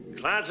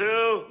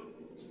Klaatu,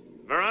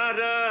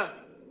 Veranda.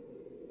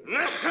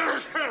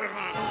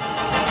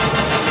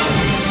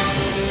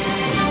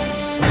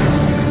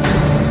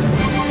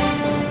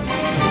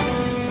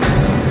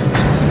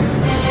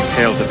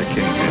 Hail to the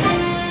Kingpin.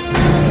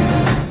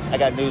 I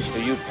got news for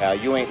you, pal.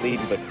 You ain't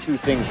leading but two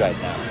things right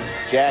now.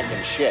 Jack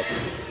and shit.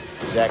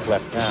 Jack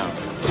left town.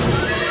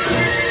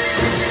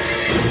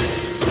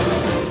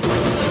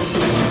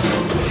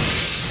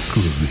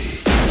 Groovy.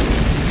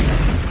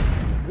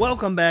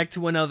 Welcome back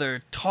to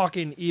another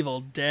Talking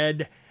Evil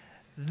Dead.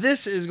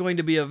 This is going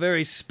to be a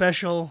very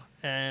special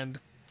and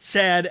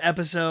sad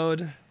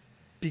episode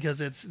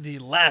because it's the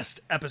last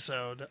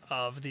episode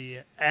of the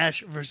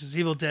Ash vs.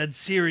 Evil Dead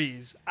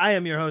series. I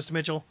am your host,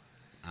 Mitchell.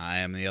 I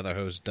am the other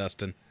host,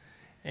 Dustin.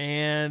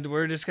 And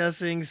we're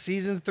discussing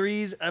Season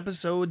 3's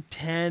Episode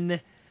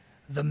 10,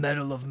 The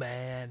Medal of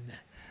Man.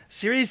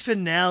 Series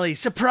finale.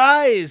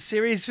 Surprise!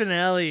 Series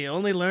finale.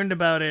 Only learned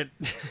about it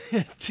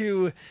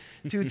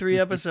three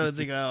episodes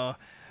ago.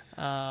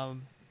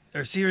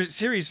 Or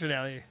series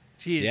finale.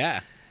 Jeez.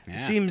 Yeah.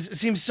 It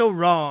seems so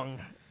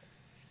wrong.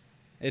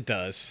 It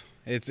does.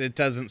 It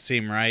doesn't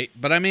seem right.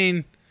 But I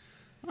mean,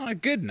 on a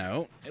good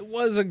note, it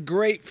was a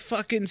great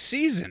fucking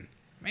season.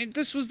 I mean,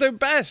 this was their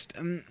best,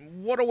 and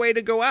what a way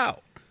to go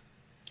out.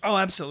 Oh,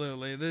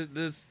 absolutely.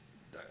 This,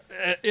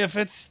 if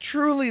it's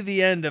truly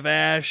the end of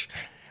Ash,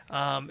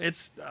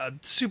 it's a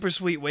super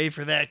sweet way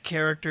for that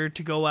character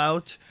to go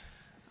out.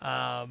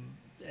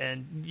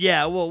 And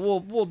yeah,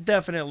 we'll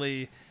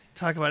definitely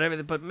talk about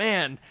everything. But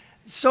man,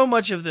 so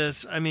much of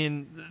this, I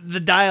mean,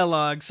 the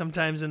dialogue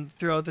sometimes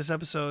throughout this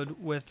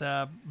episode with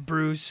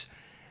Bruce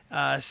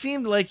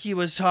seemed like he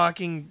was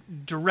talking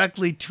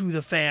directly to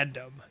the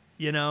fandom,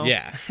 you know?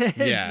 Yeah.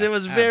 It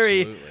was very,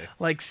 absolutely.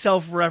 like,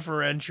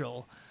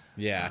 self-referential.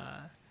 Yeah.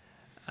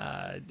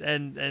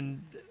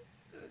 And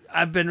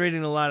I've been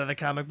reading a lot of the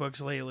comic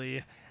books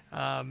lately,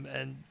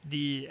 and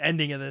the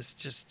ending of this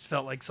just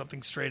felt like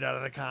something straight out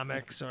of the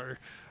comics or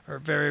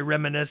very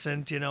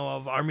reminiscent,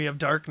 of Army of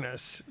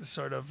Darkness,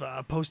 sort of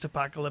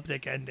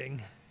post-apocalyptic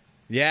ending.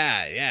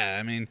 Yeah.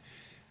 I mean,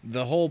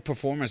 the whole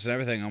performance and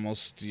everything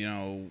almost,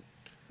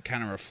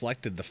 kind of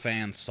reflected the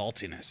fan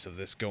saltiness of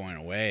this going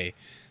away.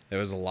 There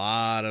was a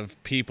lot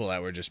of people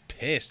that were just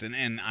pissed,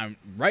 and I'm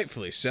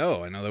rightfully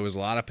so. I know there was a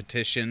lot of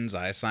petitions.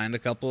 I signed a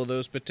couple of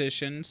those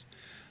petitions.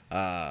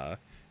 I'd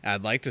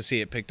like to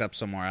see it picked up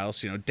somewhere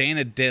else.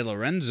 Dana De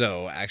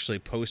Lorenzo actually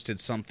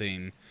posted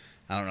something.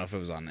 I don't know if it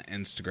was on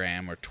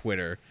Instagram or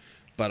Twitter,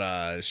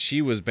 but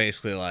she was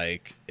basically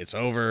like, "It's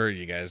over.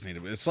 You guys need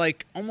to." It's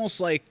like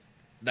almost like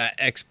that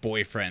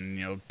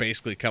ex-boyfriend,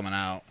 basically coming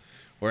out,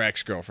 or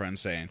ex-girlfriend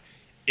saying,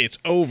 "It's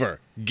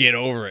over. Get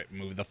over it.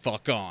 Move the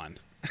fuck on."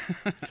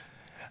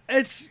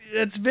 It's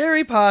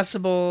very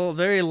possible,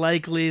 very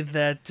likely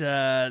that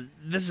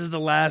this is the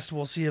last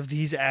we'll see of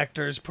these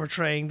actors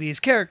portraying these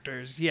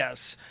characters,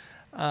 yes.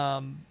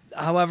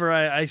 However,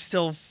 I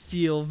still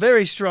feel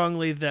very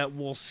strongly that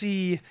we'll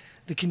see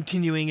the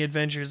continuing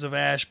adventures of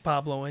Ash,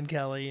 Pablo, and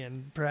Kelly,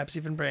 and perhaps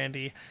even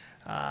Brandy,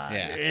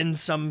 in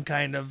some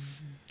kind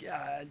of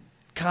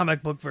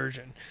comic book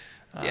version.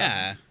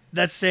 Yeah.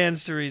 That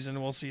stands to reason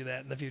we'll see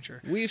that in the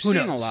future. We've Who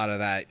seen knows? a lot of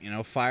that.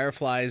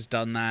 Firefly's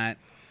done that.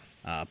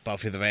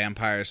 Buffy the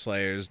Vampire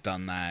Slayer's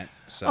done that.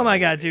 So. Oh my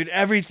god, dude!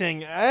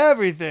 Everything.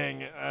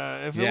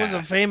 If it was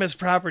a famous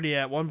property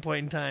at one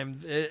point in time,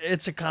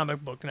 it's a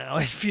comic book now.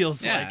 It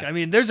feels like. I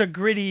mean, there's a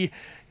gritty,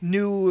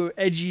 new,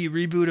 edgy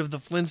reboot of the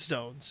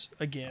Flintstones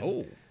again.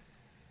 Oh,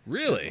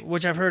 really?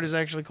 Which I've heard is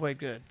actually quite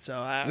good.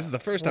 So this is the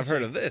first I've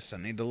heard of this. I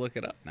need to look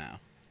it up now.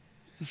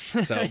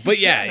 So, but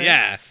Yeah,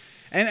 yeah.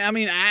 And I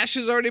mean, Ash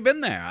has already been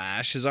there.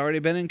 Ash has already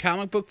been in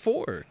Comic Book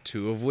 4,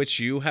 2 of which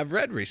you have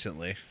read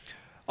recently.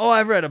 Oh,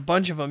 I've read a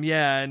bunch of them,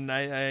 yeah, and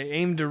I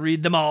aim to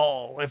read them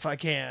all if I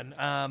can.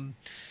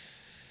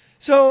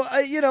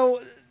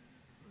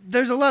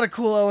 There's a lot of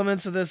cool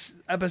elements of this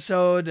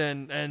episode,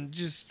 and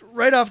just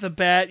right off the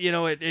bat,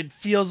 it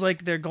feels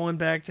like they're going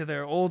back to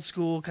their old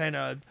school kind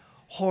of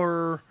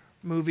horror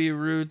movie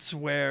roots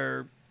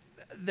where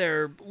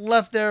they're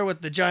left there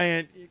with the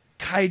giant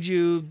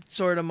kaiju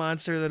sort of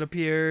monster that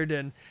appeared,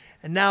 and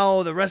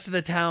now the rest of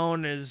the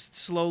town is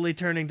slowly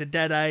turning to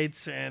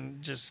deadites,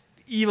 and just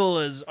evil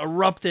is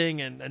erupting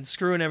and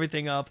screwing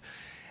everything up.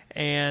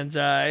 And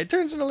it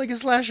turns into like a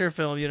slasher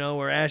film,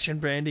 where Ash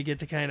and Brandy get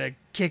to kind of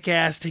kick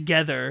ass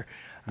together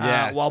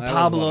while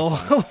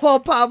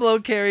Pablo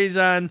carries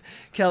on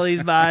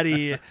Kelly's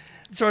body.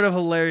 Sort of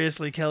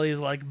hilariously, Kelly's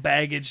like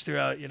baggage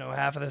throughout,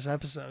 half of this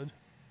episode.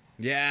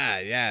 Yeah,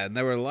 and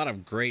there were a lot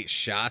of great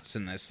shots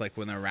in this, like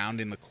when they're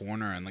rounding the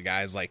corner and the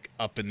guy's like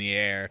up in the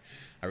air.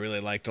 I really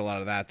liked a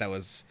lot of that. That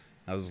was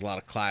a lot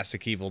of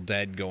classic Evil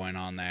Dead going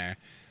on there.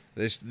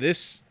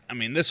 This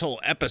whole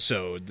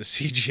episode, the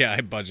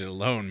CGI budget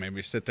alone made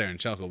me sit there and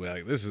chuckle, be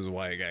like, this is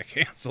why it got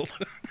canceled.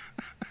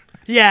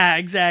 Yeah,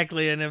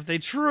 exactly. And if they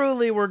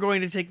truly were going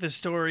to take the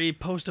story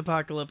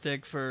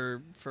post-apocalyptic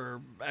for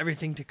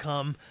everything to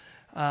come,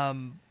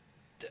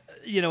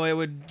 it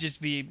would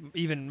just be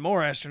even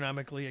more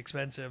astronomically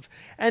expensive.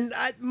 And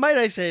might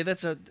I say,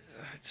 it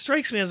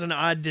strikes me as an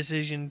odd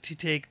decision to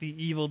take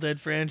the Evil Dead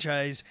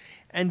franchise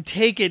and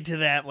take it to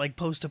that like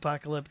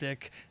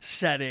post-apocalyptic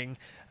setting.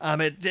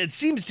 It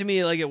seems to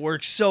me like it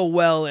works so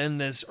well in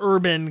this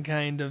urban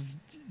kind of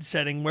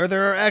setting where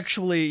there are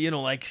actually,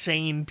 like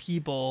sane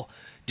people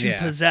to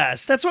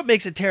possess. That's what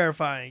makes it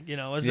terrifying,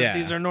 is that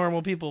these are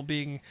normal people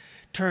being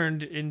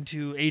turned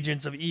into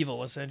agents of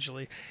evil,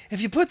 essentially.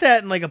 If you put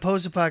that in like a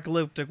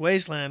post-apocalyptic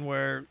wasteland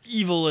where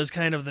evil is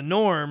kind of the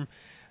norm,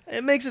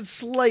 it makes it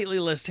slightly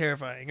less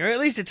terrifying, or at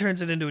least it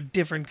turns it into a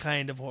different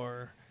kind of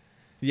horror.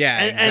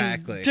 Yeah,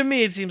 exactly. And to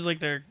me, it seems like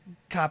they're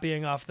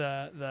copying off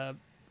the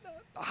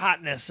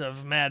hotness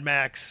of Mad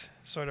Max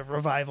sort of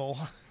revival.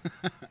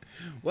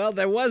 Well,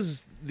 there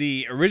was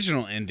the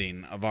original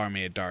ending of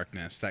Army of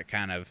Darkness that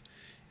kind of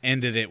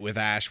ended it with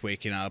Ash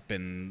waking up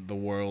and the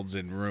world's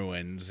in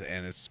ruins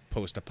and it's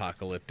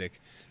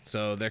post-apocalyptic.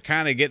 So they're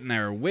kind of getting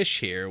their wish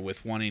here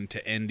with wanting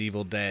to end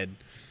Evil Dead,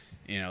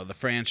 the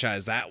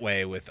franchise that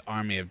way with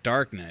Army of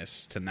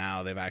Darkness, to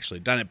now they've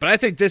actually done it. But I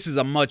think this is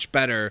a much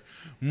better,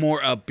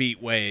 more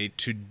upbeat way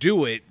to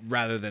do it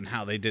rather than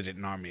how they did it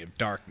in Army of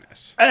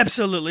Darkness.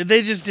 Absolutely.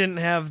 They just didn't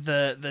have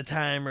the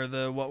time or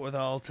the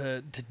wherewithal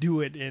to do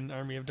it in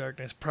Army of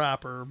Darkness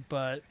proper.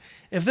 But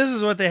if this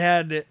is what they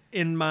had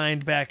in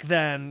mind back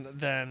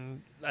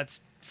then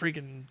that's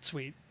freaking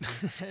sweet.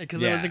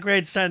 Because it was a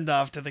great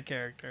send-off to the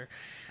character.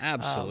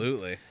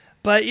 Absolutely.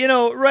 But,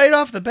 right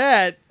off the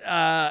bat,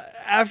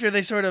 after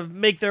they sort of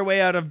make their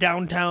way out of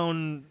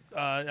downtown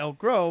Elk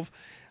Grove,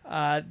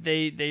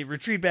 they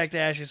retreat back to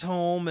Ash's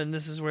home, and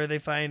this is where they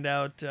find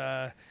out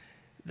that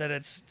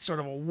it's sort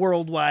of a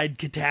worldwide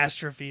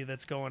catastrophe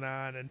that's going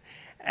on. And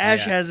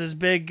Ash has this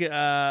big,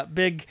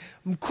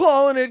 I'm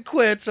calling it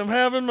quits, I'm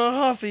having my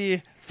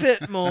Huffy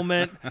fit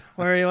moment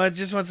where he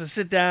just wants to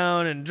sit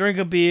down and drink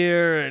a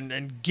beer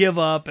and give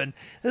up. And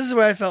this is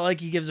where I felt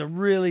like he gives a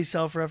really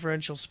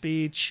self-referential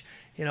speech,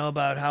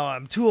 about how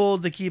I'm too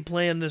old to keep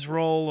playing this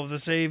role of the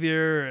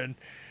savior, and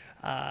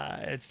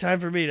it's time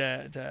for me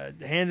to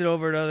hand it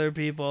over to other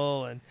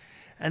people.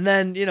 And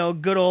then,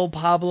 good old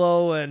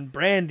Pablo and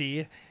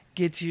Brandy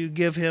get to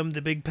give him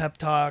the big pep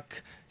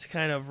talk to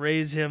kind of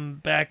raise him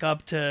back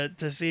up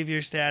to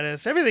savior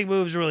status. Everything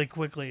moves really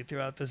quickly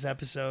throughout this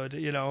episode,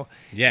 Yeah,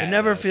 it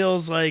never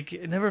feels like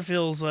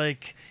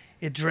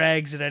it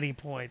drags at any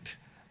point.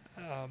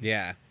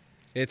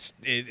 It's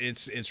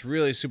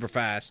really super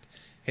fast.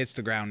 Hits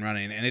the ground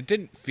running, and it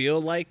didn't feel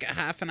like a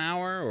half an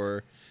hour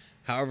or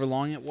however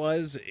long it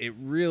was.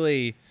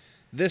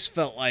 This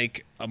felt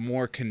like a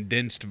more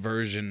condensed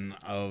version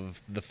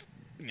of the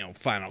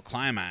final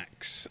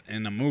climax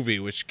in a movie,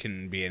 which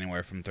can be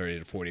anywhere from 30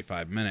 to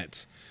 45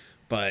 minutes.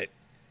 But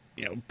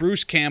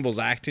Bruce Campbell's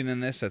acting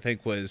in this, I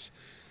think, was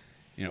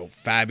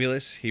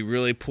fabulous. He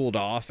really pulled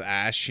off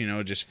Ash,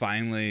 just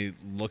finally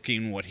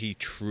looking what he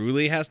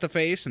truly has to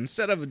face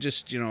instead of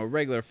just a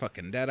regular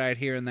fucking deadite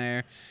here and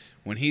there.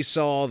 When he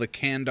saw the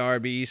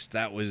Kandar beast,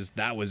 that was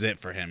it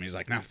for him. He's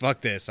like, nah,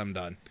 fuck this, I'm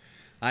done.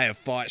 I have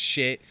fought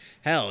shit.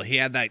 Hell, he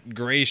had that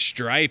gray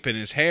stripe in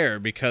his hair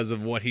because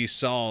of what he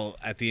saw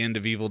at the end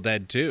of Evil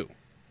Dead 2.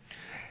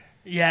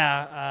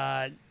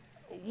 Yeah,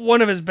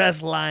 one of his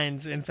best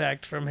lines, in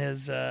fact, from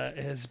his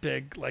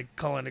big,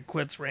 calling it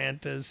quits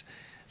rant is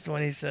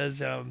when he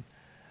says, I'm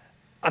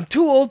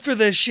too old for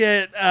this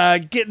shit,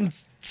 getting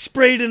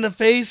sprayed in the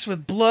face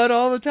with blood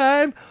all the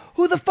time.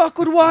 Who the fuck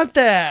would want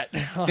that?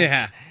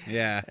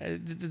 Yeah.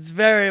 It's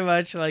very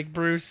much like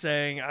Bruce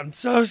saying, I'm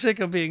so sick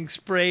of being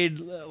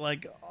sprayed,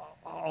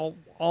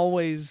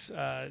 always,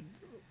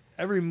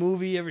 every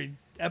movie, every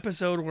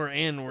episode we're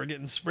in, we're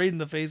getting sprayed in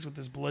the face with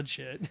this blood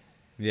shit.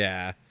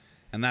 Yeah,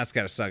 and that's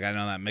gotta suck. I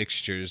know that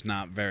mixture is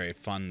not very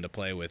fun to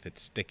play with.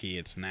 It's sticky,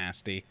 it's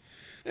nasty.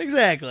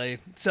 Exactly.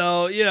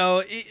 So,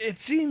 it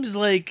seems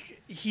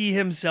like he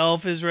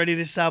himself is ready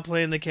to stop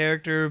playing the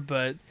character,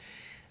 but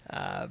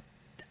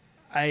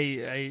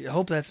I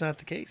hope that's not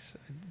the case.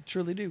 I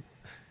truly do.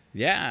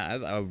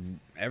 Yeah,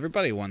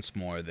 everybody wants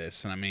more of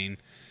this. And I mean,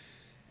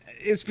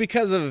 it's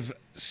because of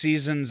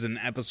seasons and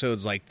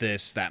episodes like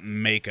this that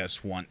make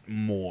us want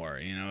more.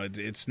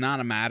 It's not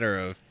a matter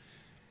of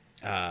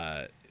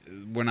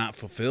we're not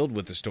fulfilled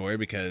with the story,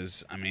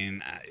 because, I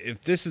mean,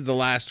 if this is the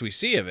last we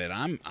see of it,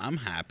 I'm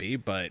happy,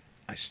 but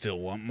I still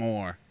want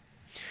more.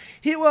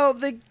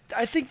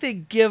 I think they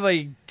give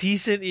a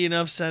decent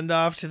enough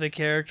send-off to the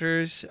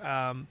characters.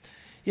 It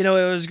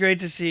was great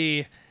to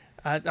see.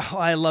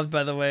 I loved,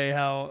 by the way,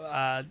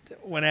 how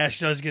when Ash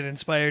does get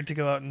inspired to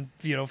go out and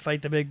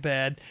fight the big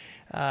bad,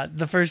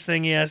 the first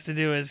thing he has to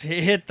do is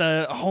hit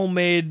the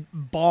homemade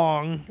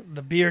bong,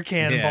 the beer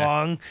can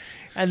bong,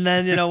 and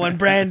then when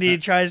Brandy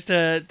tries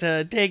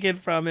to take it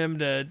from him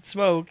to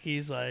smoke,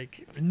 he's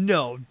like,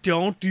 "No,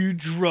 don't do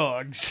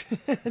drugs,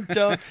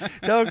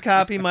 don't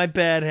copy my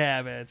bad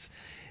habits,"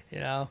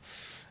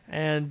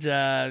 and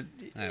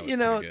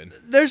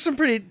there's some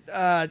pretty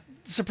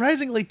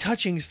surprisingly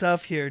touching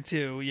stuff here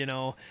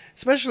too,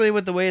 especially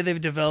with the way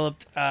they've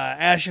developed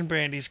Ash and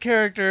Brandy's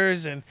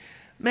characters, and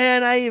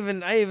Man, I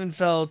even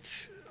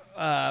felt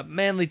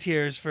manly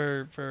tears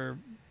for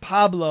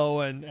Pablo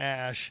and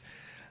Ash.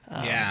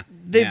 Yeah.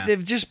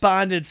 They've just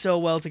bonded so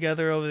well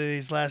together over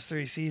these last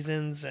 3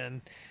 seasons,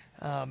 and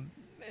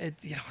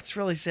it's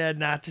really sad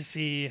not to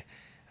see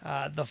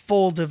the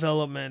full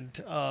development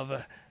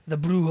of the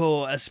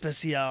Brujo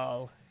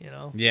Especial.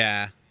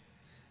 Yeah.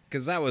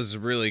 Because that was a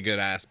really good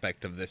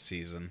aspect of this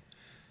season.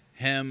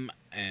 Him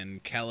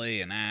and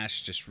Kelly and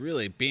Ash just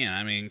really being.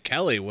 I mean,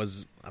 Kelly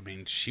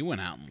she went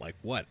out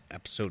in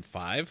episode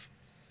 5?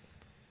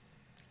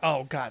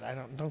 Oh God,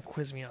 don't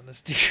quiz me on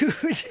this, dude.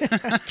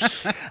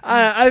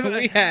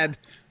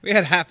 We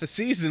had half a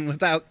season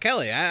without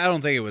Kelly. I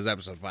don't think it was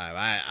episode 5.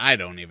 I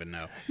don't even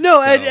know.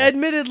 No,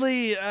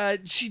 admittedly,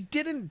 she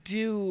didn't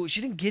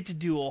get to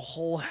do a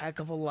whole heck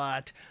of a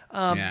lot.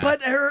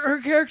 But her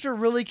character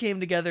really came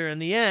together in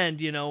the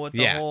end. With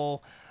the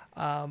whole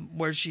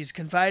where she's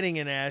confiding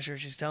in Ash, or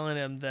she's telling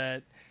him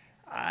that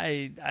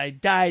I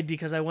died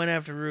because I went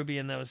after Ruby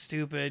and that was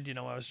stupid.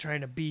 I was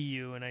trying to be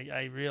you, and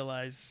I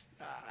realized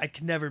I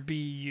can never be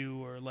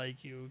you or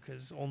like you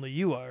because only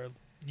you are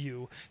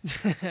you.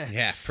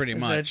 Yeah, pretty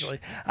much. Essentially.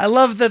 I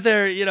love that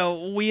they're,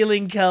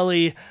 wheeling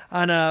Kelly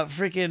on a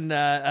freaking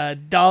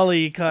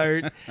dolly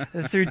cart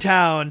through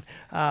town.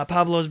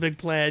 Pablo's big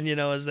plan,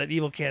 is that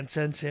evil can't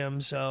sense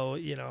him. So,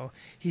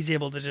 he's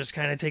able to just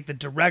kind of take the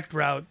direct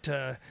route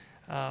to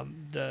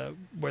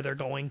where theyey're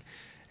going.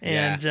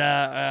 And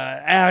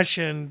Ash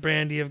and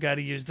Brandy have got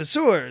to use the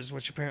sewers,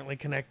 which apparently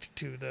connect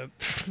to the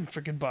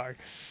freaking bar.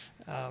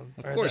 Of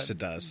course it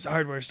does. The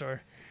hardware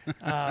store.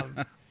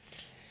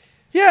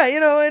 Yeah,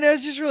 and it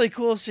was just really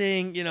cool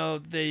seeing,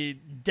 the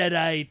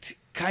Deadite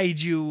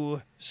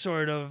kaiju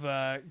sort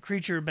of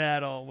creature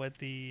battle with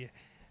the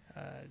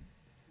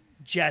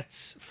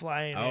jets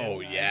flying. Oh,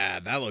 in. yeah,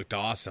 that looked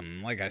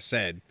awesome. Like I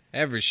said,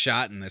 every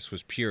shot in this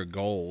was pure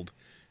gold.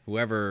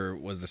 Whoever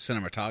was the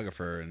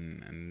cinematographer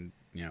and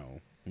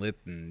lit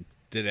and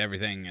did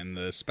everything, and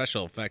the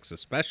special effects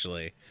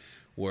especially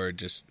were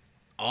just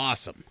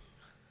awesome.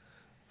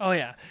 Oh,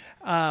 yeah.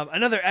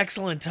 Another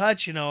excellent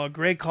touch, a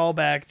great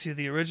callback to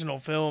the original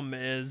film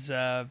is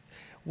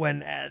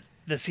when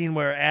the scene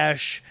where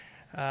Ash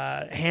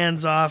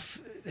hands off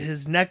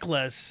his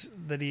necklace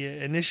that he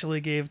initially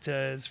gave to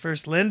his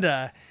first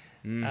Linda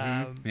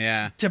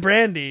to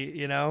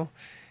Brandy,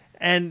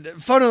 And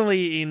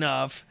funnily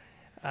enough,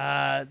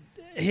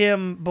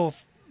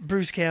 both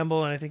Bruce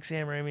Campbell and I think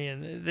Sam Raimi,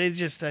 and they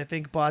just, I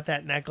think, bought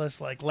that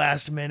necklace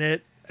last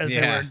minute as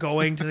they were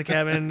going to the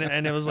cabin,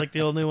 and it was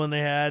the only one they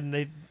had, and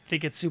they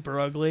think it's super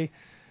ugly.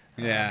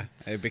 Yeah,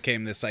 it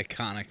became this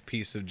iconic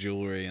piece of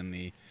jewelry in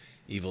the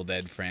Evil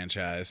Dead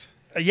franchise.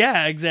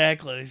 Yeah,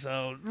 exactly.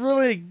 So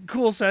really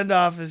cool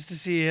send-off is to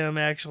see him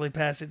actually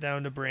pass it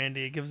down to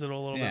Brandy. It gives it a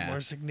little bit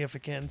more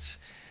significance.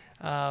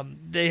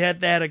 They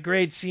had a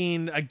great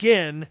scene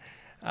again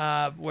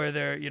where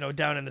they're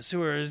down in the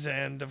sewers,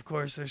 and of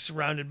course they're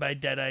surrounded by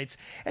Deadites.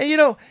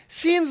 And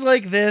scenes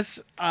like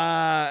this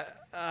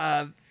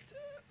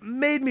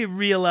made me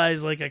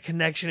realize a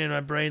connection in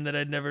my brain that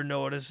I'd never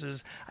noticed.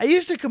 Is I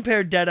used to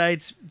compare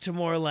Deadites to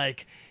more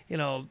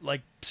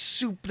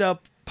souped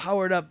up,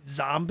 powered up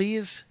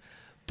zombies,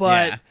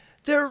 but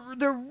they're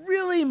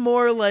really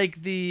more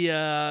like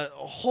the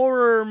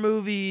horror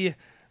movie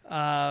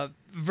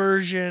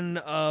version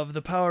of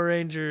the Power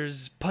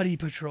Rangers Putty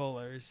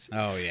Patrollers.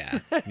 Oh yeah,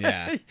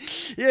 yeah.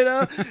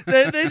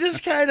 They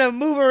just kind of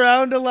move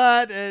around a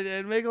lot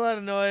and make a lot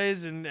of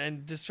noise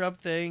and disrupt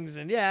things,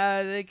 and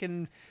they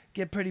can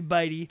get pretty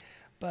bitey,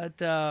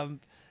 but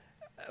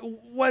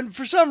when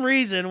for some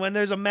reason when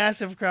there's a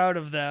massive crowd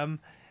of them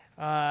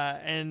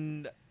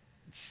and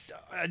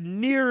a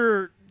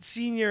near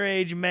senior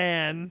age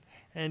man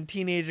and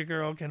teenager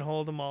girl can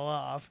hold them all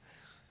off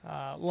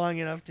long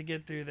enough to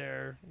get through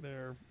their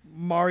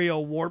Mario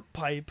warp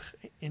pipe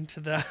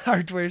into the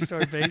hardware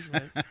store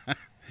basement.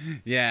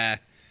 Yeah,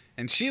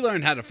 and she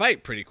learned how to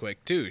fight pretty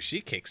quick too.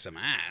 She kicked some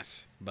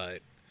ass,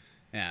 but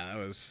that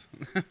was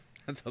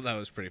I thought that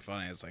was pretty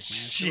funny. It's like, man,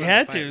 she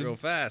had to real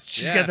fast.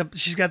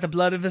 She's got the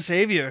blood of the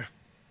savior.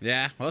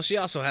 Yeah, well, she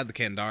also had the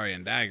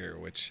Kandarian dagger,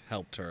 which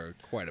helped her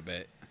quite a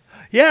bit.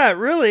 Yeah,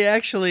 really,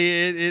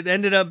 actually, it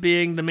ended up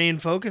being the main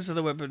focus of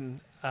the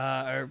weapon,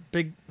 or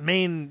big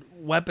main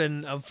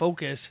weapon of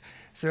focus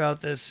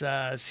throughout this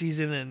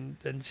season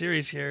and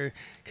series here.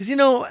 Because,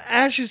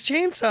 Ash's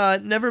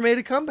chainsaw never made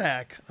a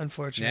comeback,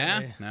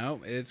 unfortunately. Yeah,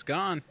 no, it's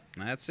gone.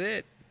 That's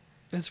it.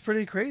 It's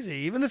pretty crazy.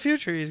 Even in the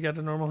future, he's got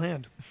a normal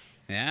hand.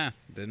 Yeah,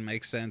 didn't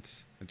make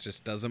sense. It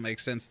just doesn't make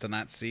sense to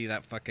not see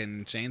that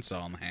fucking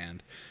chainsaw in the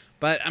hand.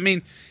 But, I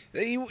mean,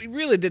 he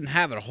really didn't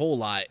have it a whole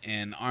lot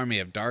in Army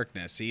of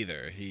Darkness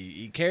either.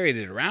 He carried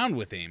it around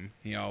with him.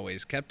 He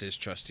always kept his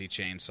trusty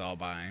chainsaw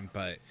by him,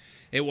 but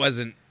it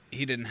wasn't,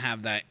 he didn't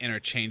have that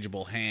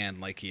interchangeable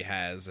hand like he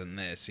has in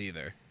this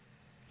either.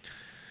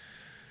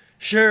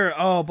 Sure.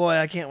 Oh, boy,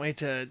 I can't wait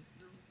to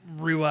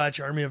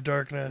rewatch Army of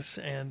Darkness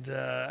and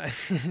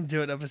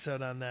do an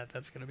episode on that.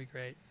 That's going to be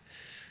great.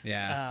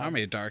 Yeah,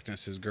 Army of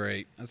Darkness is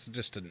great. That's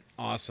just an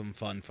awesome,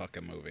 fun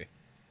fucking movie.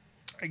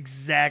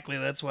 Exactly.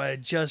 That's why I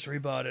just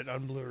rebought it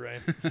on Blu-ray.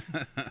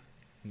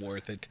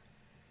 Worth it.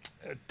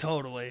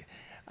 Totally.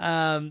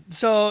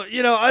 So,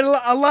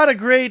 a lot of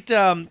great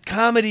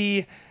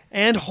comedy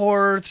and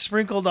horror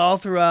sprinkled all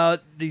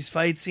throughout these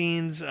fight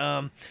scenes.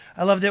 I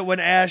loved it when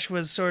Ash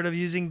was sort of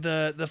using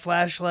the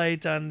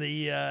flashlight on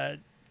the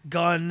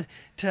gun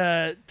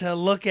to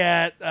look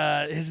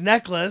at his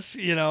necklace,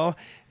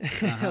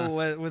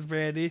 with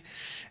Brandy.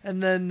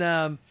 And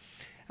then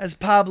as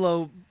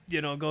Pablo,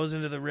 goes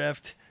into the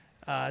rift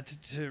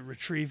to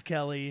retrieve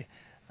Kelly,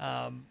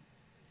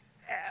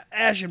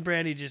 Ash and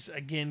Brandy just,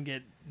 again,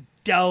 get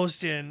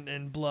doused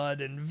in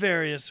blood in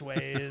various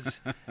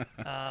ways.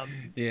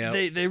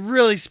 They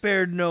really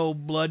spared no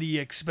bloody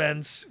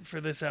expense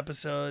for this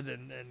episode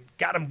and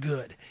got them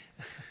good.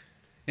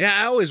 Yeah,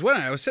 I always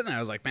wondered. I was sitting there, I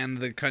was like, man,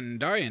 the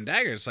Kandarian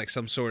dagger is like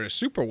some sort of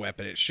super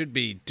weapon. It should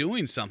be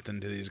doing something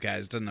to these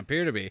guys. It doesn't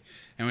appear to be.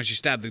 And when she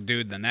stabbed the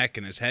dude in the neck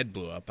and his head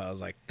blew up, I was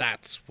like,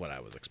 that's what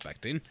I was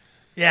expecting.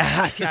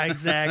 Yeah,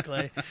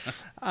 exactly.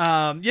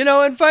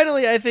 And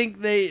finally, I think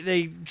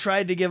they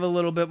tried to give a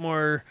little bit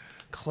more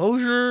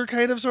closure,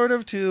 kind of, sort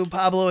of, to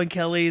Pablo and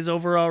Kelly's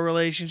overall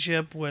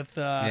relationship with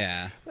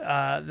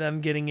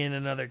them getting in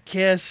another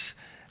kiss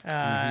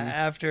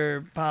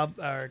after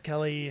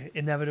Kelly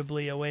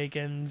inevitably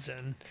awakens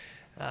and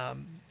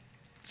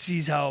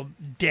sees how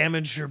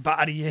damaged her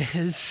body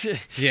is.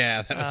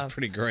 Yeah, that was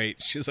pretty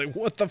great. She's like,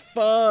 what the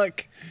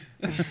fuck?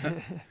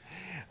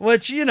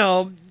 Which,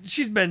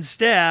 she'd been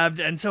stabbed,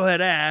 and so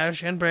had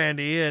Ash and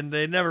Brandy, and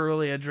they never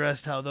really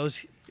addressed how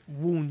those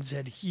wounds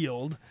had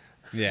healed.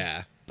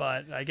 Yeah.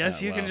 But I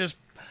guess you can just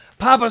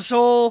pop a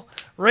soul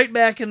right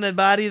back in the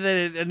body that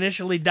it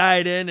initially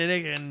died in, and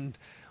it can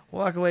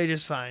walk away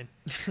just fine.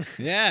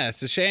 Yeah,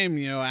 it's a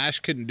shame, Ash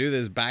couldn't do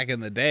this back in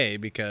the day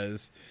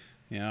because,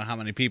 how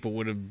many people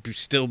would have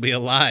still be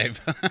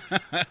alive?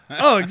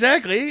 Oh,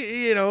 exactly.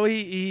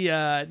 He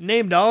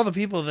named all the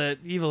people that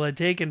evil had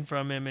taken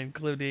from him,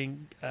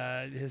 including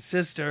his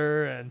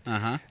sister and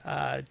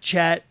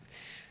Chet.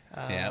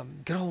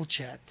 Good old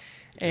Chet.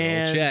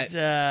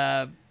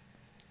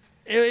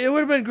 It would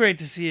have been great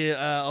to see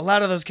a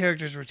lot of those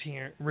characters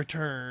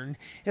return.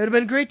 It would have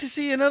been great to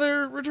see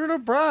another return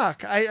of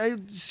Brock. I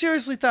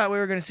seriously thought we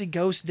were going to see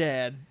Ghost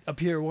Dad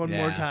appear one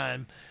more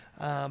time.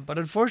 But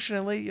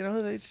unfortunately,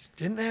 they just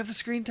didn't have the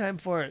screen time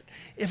for it.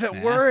 If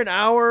it were an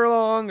hour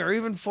long or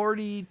even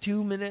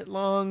 42-minute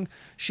long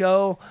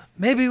show,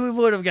 maybe we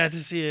would have got to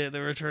see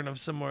the return of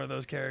some more of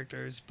those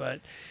characters. But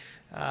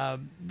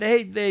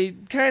they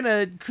kind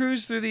of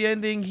cruise through the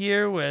ending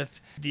here with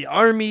the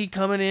army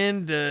coming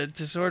in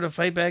to sort of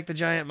fight back the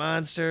giant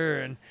monster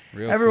and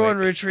everyone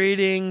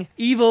retreating.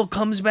 Evil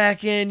comes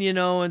back in,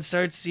 and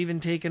starts even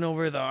taking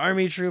over the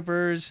army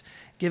troopers,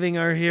 giving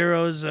our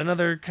heroes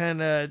another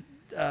kind of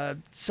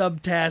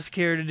sub-task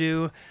here to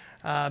do.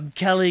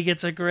 Kelly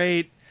gets a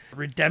great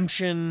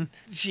redemption.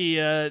 She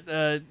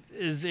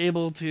is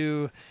able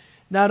to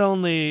not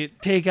only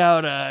take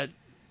out a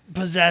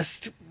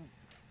possessed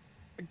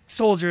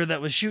soldier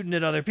that was shooting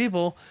at other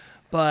people,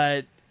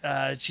 but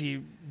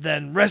she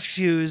then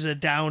rescues a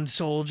downed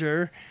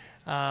soldier.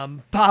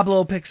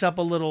 Pablo picks up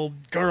a little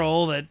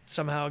girl that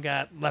somehow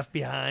got left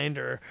behind,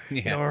 or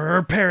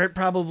her parent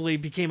probably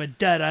became a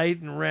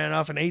deadite and ran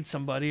off and ate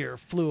somebody or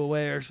flew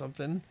away or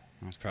something.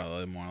 That's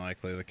probably more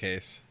likely the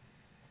case.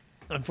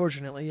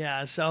 Unfortunately,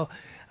 yeah. So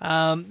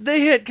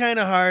they hit kind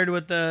of hard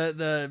with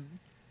the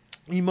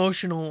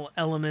emotional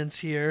elements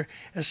here,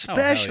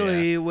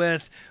 especially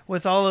with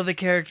all of the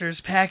characters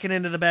packing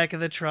into the back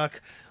of the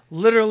truck,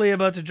 literally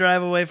about to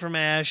drive away from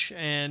Ash,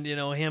 and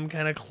him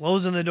kind of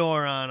closing the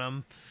door on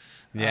him.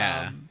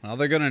 Yeah. Well,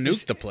 they're going to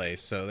nuke the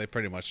place, so they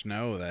pretty much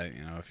know that,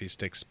 if he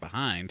sticks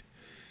behind,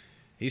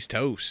 he's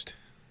toast.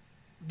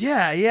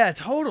 Yeah,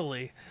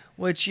 totally.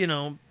 Which,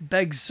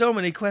 begs so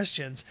many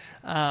questions.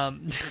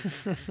 But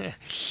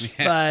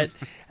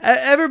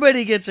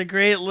everybody gets a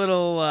great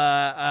little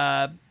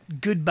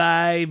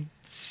goodbye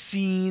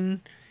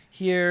scene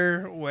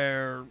here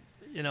where,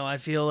 I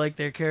feel like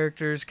their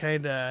characters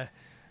kind of,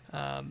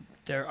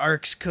 their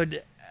arcs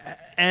could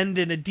end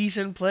in a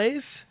decent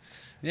place.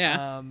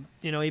 Yeah.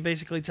 He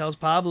basically tells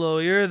Pablo,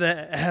 "You're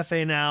the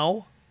Jefe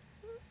now.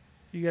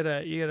 You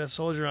gotta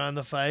soldier on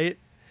the fight.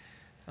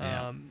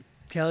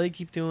 Kelly,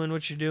 keep doing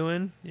what you're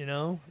doing.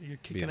 You're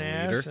kicking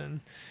ass,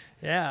 and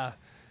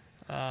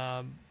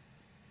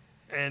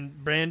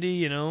and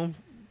Brandy,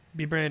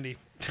 be Brandy."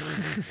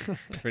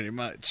 Pretty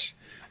much.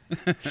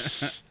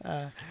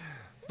 But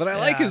I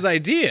like his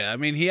idea. I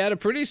mean, he had a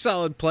pretty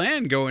solid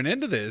plan going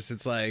into this.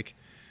 It's like,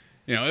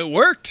 it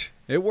worked.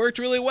 It worked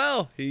really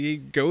well. He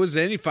goes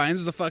in, he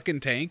finds the fucking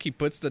tank, he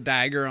puts the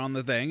dagger on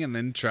the thing, and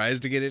then tries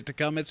to get it to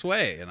come its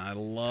way. And I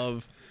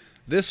love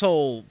this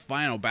whole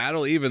final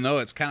battle, even though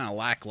it's kind of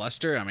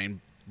lackluster. I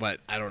mean,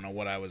 but I don't know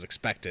what I was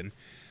expecting.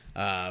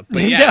 But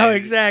no,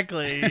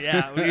 exactly.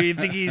 Yeah, you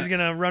think he's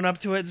gonna run up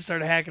to it and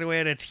start hacking away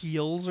at its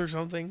heels or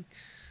something?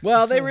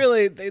 Well,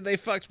 they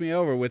fucked me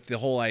over with the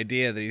whole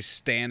idea that he's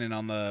standing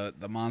on the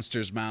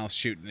monster's mouth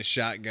shooting a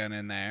shotgun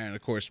in there. And,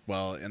 of course,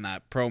 well, in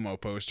that promo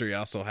poster, he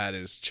also had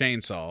his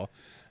chainsaw.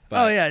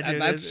 But oh, yeah, dude.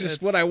 That's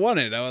just what I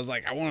wanted. I was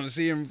like, I wanted to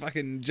see him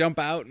fucking jump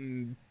out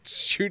and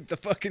shoot the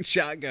fucking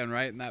shotgun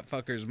right in that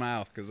fucker's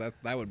mouth, because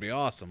that would be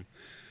awesome.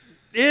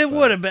 It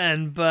would have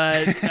been,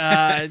 but,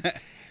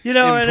 you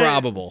know.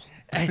 Improbable.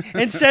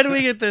 Instead,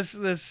 we get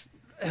this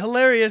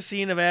hilarious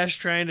scene of Ash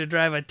trying to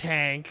drive a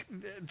tank,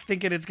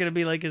 thinking it's going to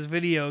be like his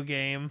video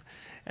game.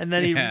 And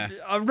then he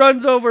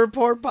runs over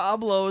poor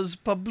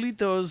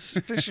Pablito's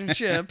fish and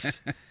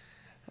chips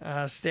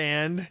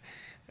stand.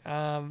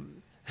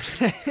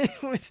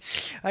 Which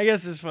I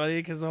guess is funny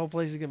because the whole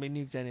place is gonna be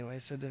nuked anyway,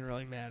 so it didn't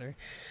really matter.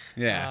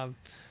 Yeah.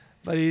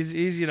 But he's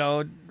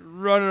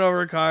running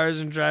over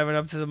cars and driving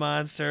up to the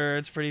monster.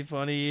 It's pretty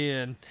funny,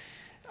 and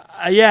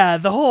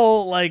the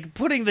whole like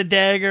putting the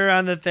dagger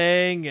on the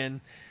thing and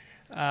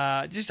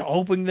just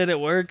hoping that it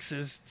works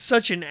is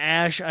such an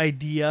Ash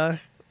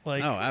idea.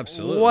 Like, oh,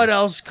 absolutely. What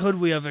else could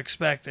we have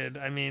expected?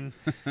 I mean,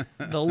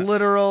 the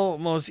literal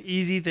most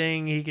easy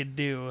thing he could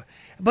do.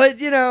 But,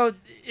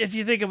 if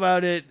you think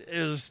about it, it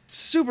was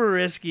super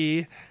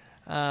risky.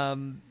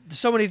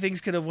 So many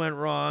things could have went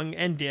wrong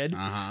and did.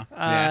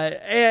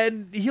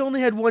 And he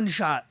only had one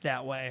shot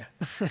that way,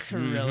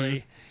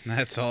 really.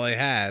 That's all he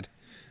had.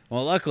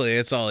 Well, luckily,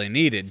 it's all he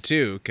needed,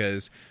 too,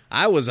 because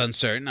I was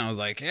uncertain. I was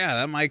like, yeah,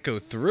 that might go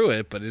through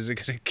it, but is it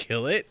going to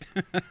kill it?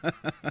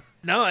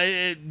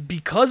 No,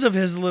 because of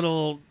his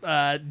little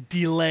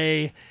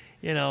delay,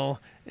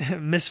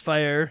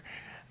 misfire,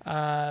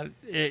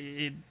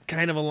 it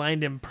kind of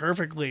aligned him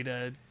perfectly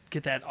to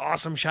get that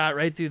awesome shot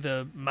right through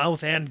the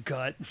mouth and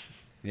gut.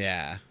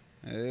 Yeah,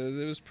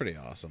 it was pretty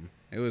awesome.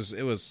 It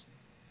was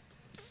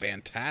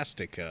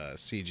fantastic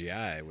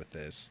CGI with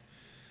this.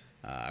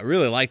 I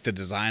really liked the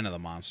design of the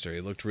monster.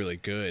 He looked really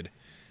good,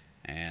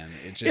 and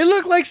it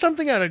looked like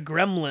something out of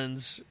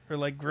Gremlins or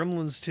like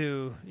Gremlins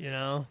 2.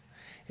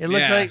 It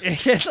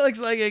looks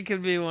like it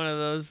could be one of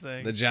those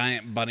things. The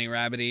giant bunny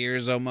rabbit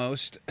ears,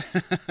 almost.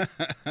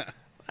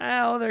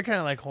 Well, they're kind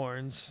of like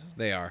horns.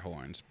 They are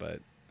horns, but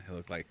they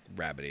look like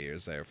rabbit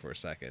ears there for a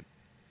second.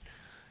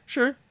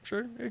 Sure,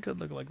 it could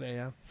look like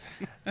that,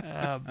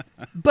 yeah.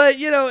 But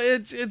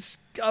it's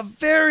a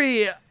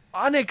very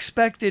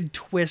unexpected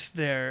twist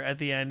there at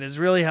the end. Is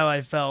really how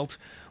I felt.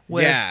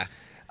 Yeah.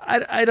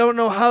 I don't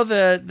know how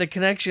the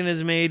connection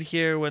is made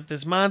here with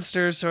this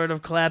monster sort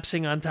of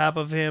collapsing on top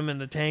of him in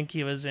the tank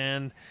he was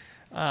in.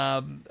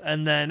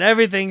 And then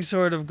everything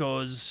sort of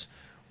goes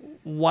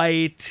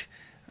white.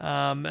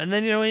 And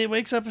then, he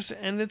wakes up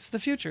and it's the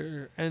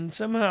future. And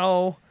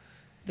somehow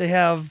they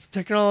have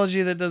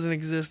technology that doesn't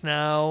exist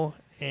now.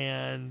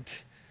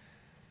 And,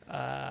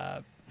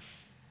 I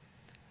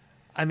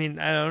mean,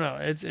 I don't know.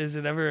 Is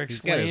it ever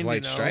explained? He's got his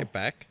white stripe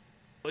back.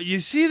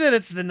 You see that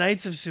it's the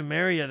Knights of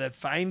Sumeria that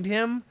find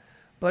him,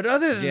 but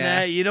other than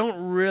that, you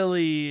don't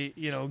really,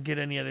 get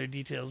any other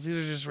details. These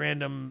are just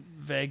random,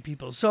 vague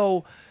people.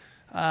 So,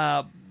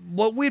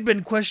 what we'd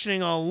been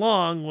questioning all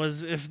along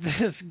was if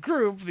this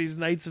group, these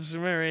Knights of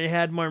Sumeria,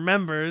 had more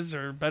members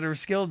or better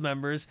skilled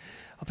members.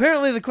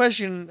 Apparently,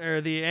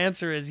 the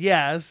answer is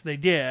yes, they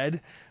did.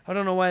 I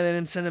don't know why they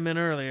didn't send them in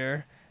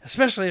earlier,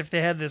 especially if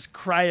they had this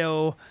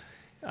cryo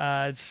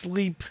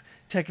sleep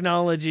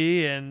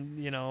technology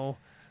and,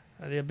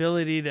 the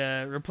ability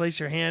to replace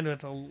your hand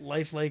with a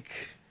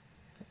lifelike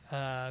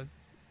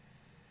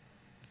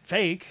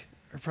fake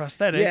or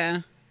prosthetic.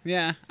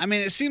 Yeah. I mean,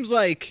 it seems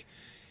like,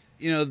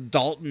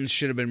 Dalton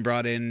should have been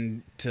brought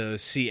in to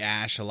see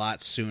Ash a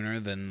lot sooner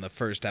than the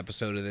first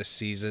episode of this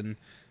season.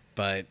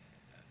 But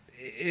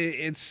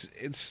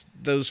it's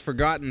those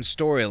forgotten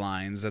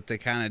storylines that they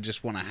kind of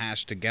just want to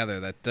hash together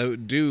that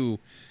do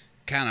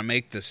kind of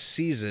make the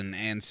season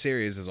and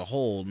series as a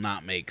whole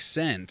not make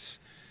sense.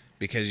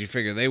 Because you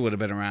figure they would have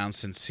been around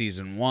since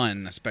season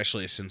 1,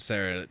 especially since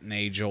they're an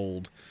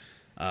age-old,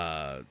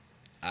 I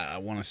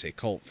want to say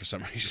cult for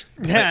some reason.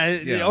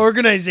 But, the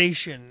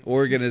organization.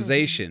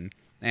 Organization.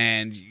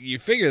 And you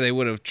figure they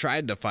would have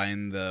tried to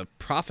find the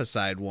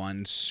prophesied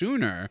one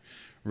sooner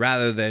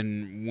rather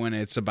than when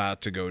it's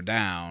about to go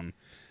down.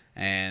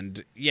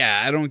 And,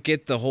 yeah, I don't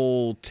get the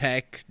whole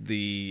tech,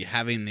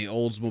 having the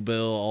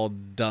Oldsmobile all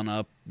done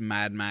up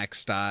Mad Max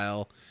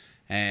style.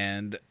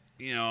 And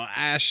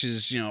Ash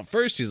is,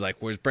 first he's like,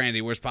 where's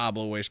Brandy? Where's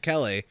Pablo? Where's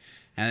Kelly?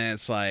 And then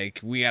it's like,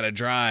 we got to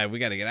drive. We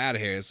got to get out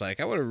of here. It's like,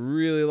 I would have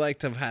really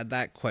liked to have had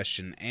that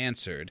question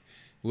answered.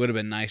 It would have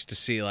been nice to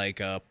see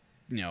like a,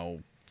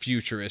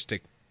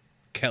 futuristic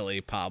Kelly,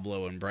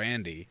 Pablo, and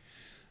Brandy.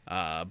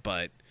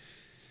 But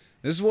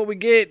this is what we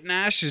get. And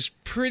Ash is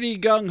pretty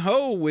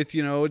gung-ho with,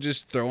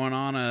 just throwing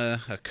on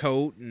a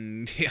coat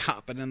and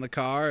hopping in the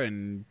car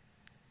and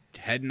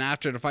heading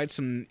after to fight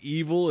some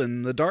evil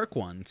and the Dark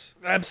Ones.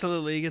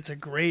 Absolutely. He gets a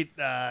great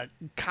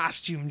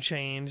costume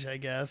change, I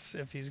guess,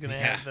 if he's going to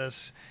have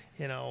this,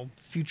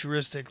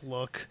 futuristic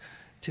look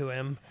to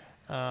him.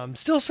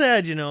 Still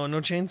sad, no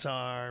chainsaw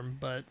arm,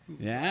 but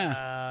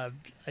Yeah.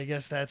 I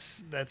guess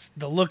that's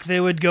the look they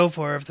would go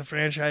for if the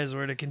franchise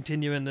were to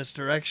continue in this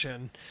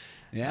direction.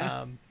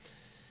 Yeah.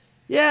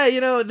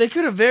 Yeah, they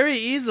could have very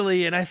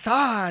easily, and I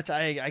thought,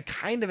 I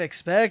kind of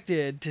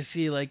expected to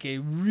see like a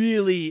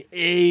really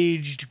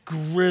aged,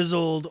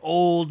 grizzled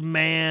old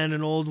man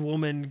and old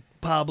woman,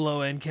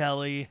 Pablo and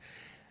Kelly,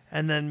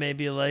 and then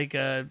maybe like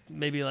a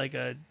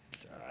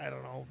I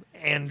don't know,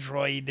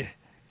 android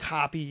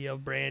copy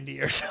of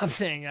Brandy or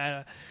something.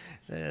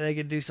 They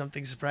could do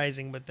something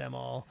surprising with them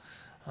all.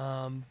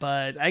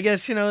 But I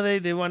guess,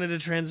 they wanted to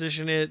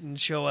transition it and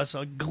show us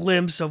a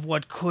glimpse of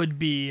what could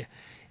be,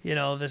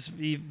 this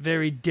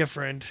very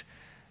different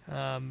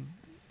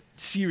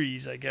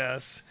series, I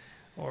guess,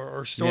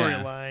 or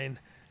storyline.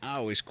 I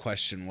always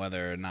question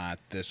whether or not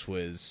this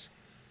was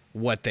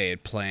what they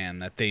had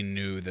planned, that they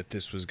knew that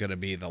this was going to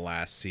be the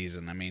last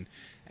season. I mean,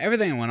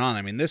 everything that went on.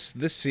 I mean, this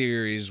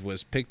series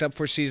was picked up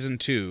for season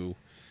 2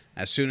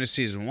 as soon as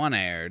season 1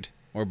 aired,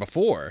 or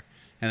before,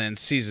 and then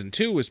season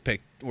 3 was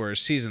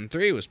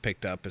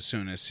picked up as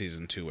soon as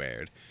season 2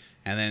 aired.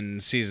 And then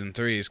season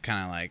 3 is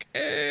kind of like,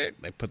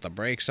 they put the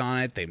brakes on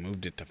it. They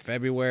moved it to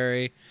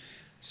February.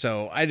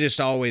 So I just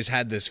always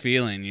had this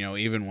feeling,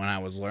 even when I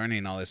was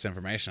learning all this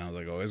information, I was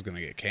like, oh, it's going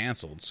to get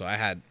canceled. So I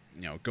had,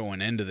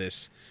 going into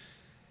this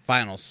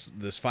final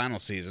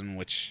season,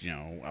 which,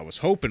 I was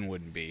hoping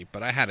wouldn't be,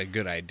 but I had a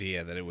good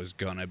idea that it was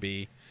going to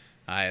be.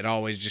 I had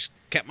always just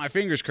kept my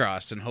fingers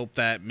crossed and hoped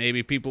that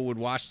maybe people would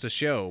watch the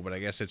show, but I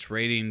guess its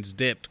ratings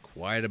dipped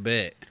quite a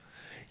bit.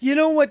 You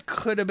know what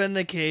could have been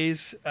the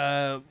case?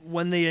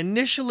 When they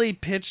initially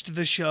pitched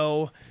the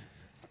show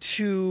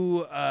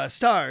to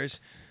Starz,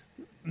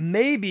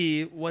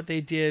 maybe what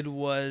they did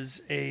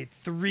was a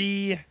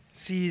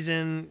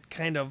 3-season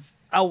kind of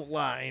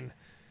outline,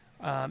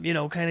 kind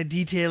of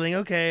detailing,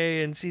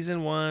 okay, in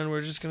season 1, we're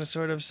just going to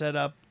sort of set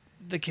up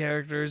the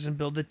characters and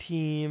build the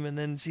team, and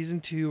then season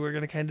 2, we're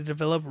going to kind of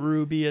develop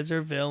Ruby as our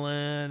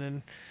villain,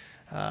 and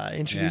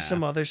introduce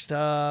some other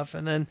stuff,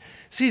 and then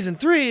season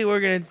 3 we're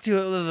gonna do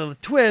a little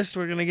twist.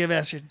 We're gonna give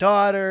us your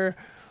daughter,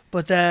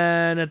 but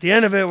then at the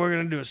end of it we're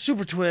gonna do a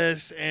super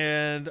twist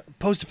and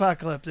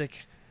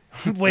post-apocalyptic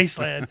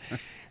wasteland.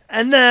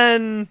 And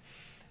then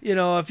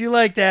if you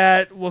like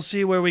that, we'll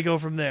see where we go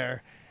from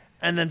there.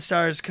 And then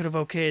Starz could have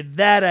okayed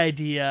that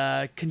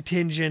idea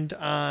contingent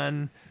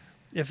on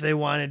if they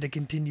wanted to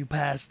continue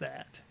past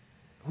that.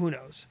 Who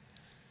knows?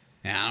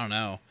 Yeah, I don't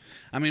know.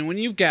 I mean, when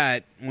you've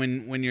got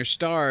when you're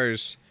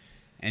Starz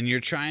and you're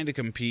trying to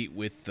compete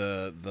with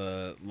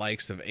the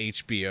likes of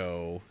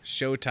HBO,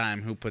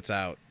 Showtime, who puts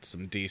out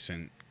some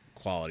decent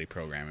quality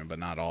programming, but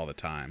not all the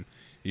time.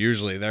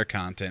 Usually their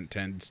content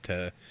tends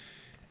to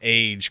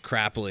age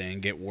crappily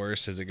and get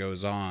worse as it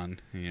goes on.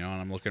 And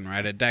I'm looking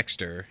right at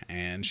Dexter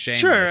and Shameless.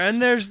 Sure,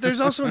 and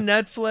there's also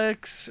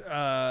Netflix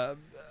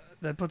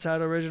that puts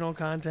out original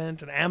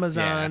content, and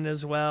Amazon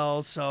as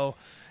well. So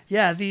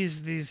yeah,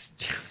 these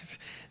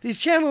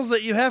channels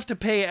that you have to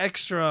pay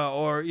extra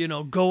or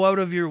go out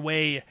of your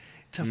way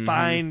to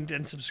find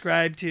and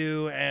subscribe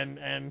to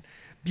and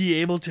be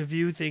able to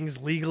view things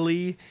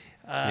legally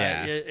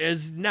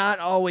is not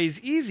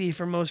always easy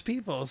for most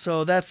people.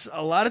 So that's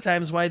a lot of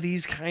times why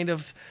these kind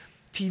of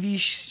TV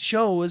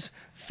shows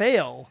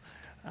fail.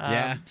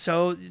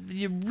 So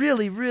you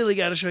really, really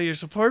got to show your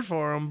support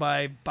for them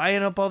by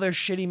buying up all their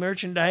shitty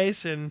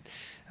merchandise and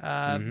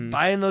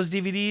buying those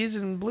DVDs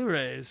and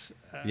Blu-rays.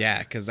 Yeah,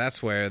 because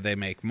that's where they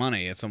make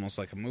money. It's almost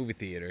like a movie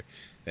theater.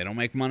 They don't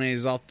make money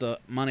off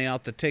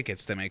the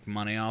tickets. They make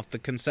money off the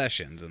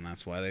concessions, and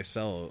that's why they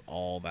sell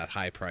all that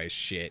high-priced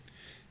shit,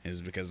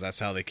 is because that's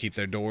how they keep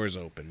their doors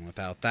open.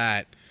 Without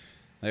that,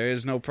 there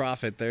is no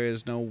profit. There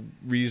is no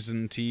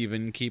reason to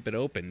even keep it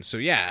open. So,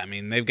 yeah, I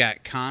mean, they've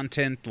got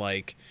content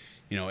like,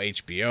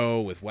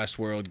 HBO with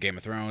Westworld, Game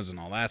of Thrones, and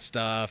all that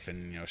stuff,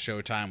 and,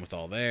 Showtime with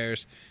all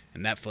theirs,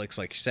 and Netflix,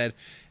 like you said.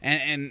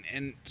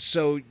 And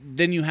so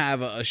then you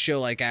have a show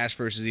like Ash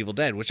vs. Evil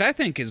Dead, which I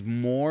think is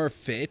more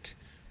fit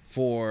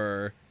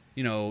for,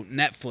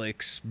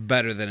 Netflix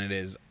better than it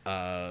is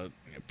a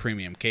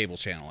premium cable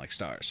channel like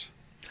Starz.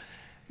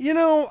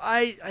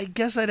 I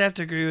guess I'd have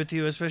to agree with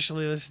you,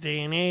 especially this day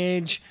and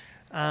age.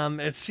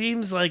 It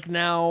seems like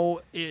now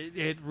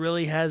it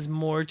really has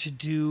more to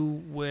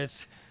do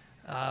with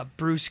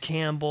Bruce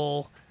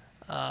Campbell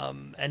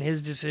and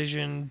his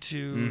decision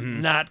to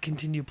not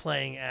continue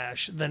playing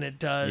Ash than it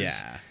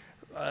does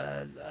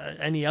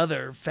any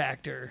other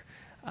factor.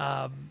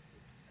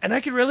 And I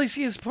could really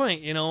see his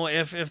point.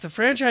 If the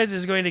franchise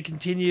is going to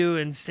continue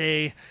and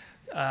stay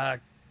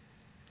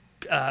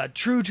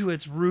true to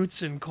its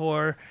roots and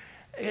core,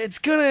 it's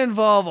going to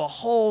involve a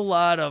whole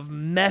lot of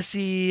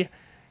messy,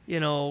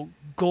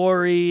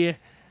 gory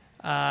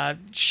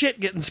shit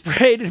getting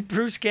sprayed in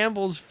Bruce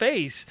Campbell's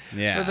face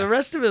for the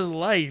rest of his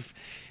life.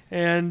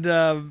 And,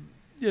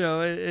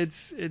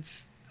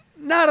 it's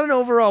not an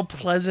overall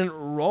pleasant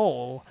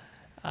role,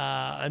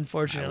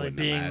 unfortunately,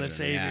 being the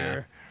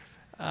savior.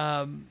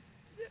 Yeah.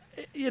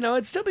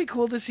 It'd still be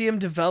cool to see him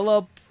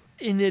develop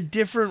in a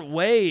different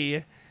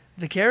way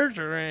the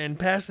character and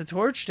pass the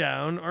torch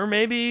down, or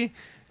maybe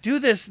do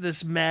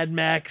this Mad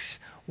Max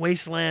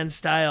Wasteland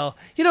style.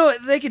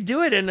 They could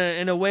do it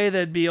in a way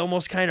that'd be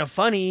almost kind of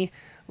funny,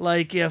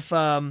 like if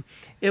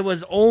it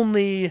was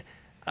only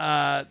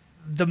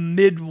the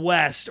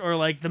Midwest or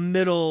like the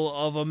middle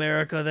of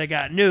America that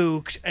got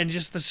nuked, and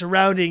just the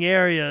surrounding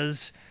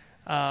areas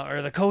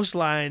or the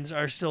coastlines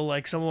are still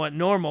like somewhat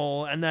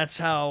normal, and that's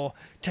how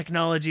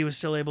technology was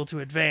still able to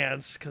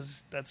advance,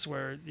 because that's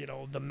where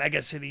the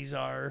mega cities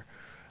are.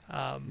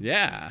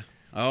 Yeah.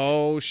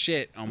 Oh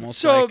shit! Almost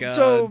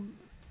so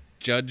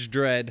Judge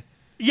Dredd.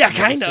 Yeah, Mega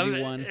kind City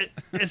of. one.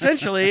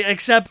 Essentially,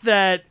 except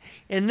that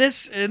in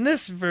this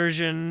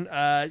version,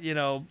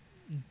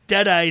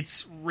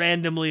 Deadites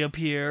randomly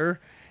appear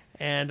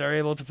and are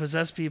able to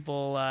possess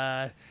people.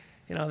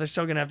 They're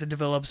still gonna have to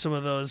develop some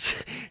of those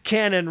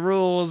canon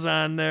rules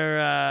on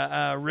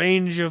their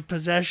range of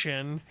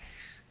possession.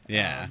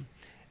 Yeah.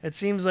 It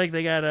seems like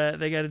they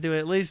gotta do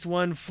at least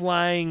one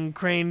flying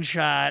crane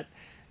shot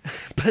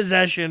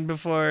possession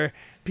before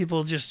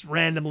people just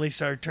randomly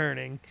start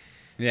turning.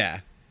 Yeah.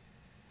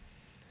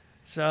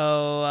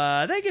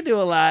 So they could do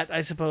a lot,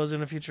 I suppose,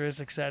 in a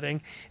futuristic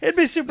setting. It'd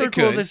be super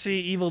cool to see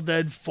Evil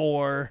Dead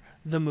 4,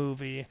 the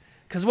movie.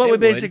 Because what we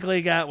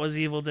basically got was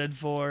Evil Dead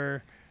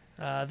 4,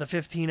 the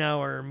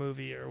 15-hour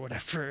movie or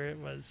whatever it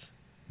was.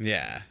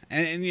 Yeah.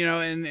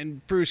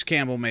 And Bruce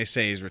Campbell may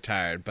say he's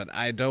retired, but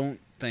I don't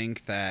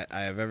think that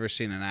I have ever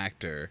seen an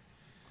actor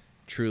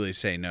truly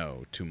say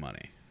no to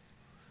money.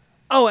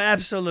 Oh,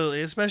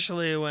 absolutely.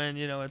 Especially when,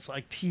 it's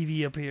like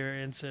TV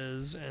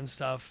appearances and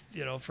stuff,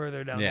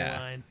 further down the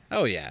line.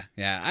 Oh, yeah.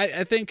 Yeah.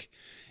 I think,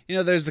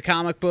 there's the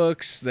comic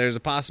books. There's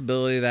a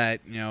possibility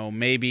that,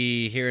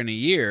 maybe here in a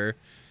year,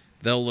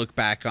 they'll look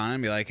back on it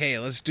and be like, hey,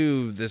 let's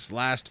do this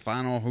last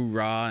final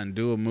hoorah and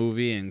do a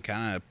movie and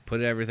kind of put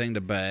everything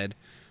to bed.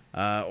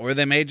 Or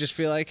they may just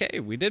feel like,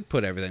 hey, we did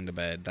put everything to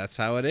bed. That's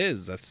how it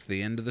is. That's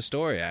the end of the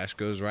story. Ash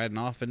goes riding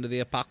off into the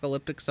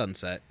apocalyptic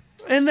sunset.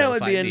 And Still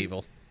that would be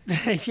evil.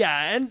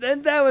 Yeah, and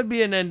that would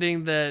be an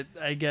ending that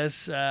I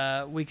guess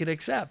we could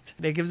accept.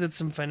 That gives it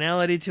some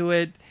finality to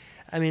it.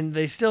 I mean,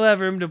 they still have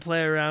room to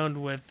play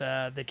around with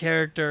the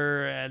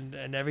character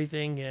and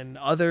everything in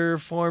other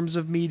forms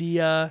of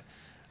media.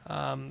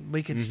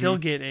 We could still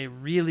get a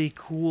really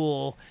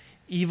cool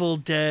Evil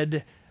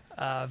Dead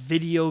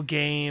video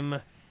game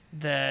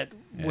that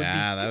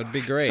would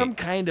be great. Some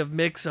kind of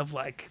mix of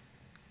like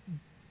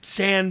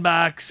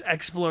sandbox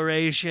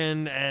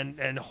exploration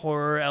and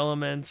horror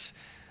elements.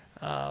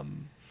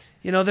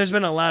 There's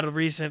been a lot of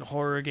recent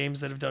horror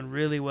games that have done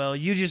really well.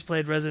 You just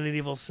played Resident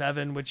Evil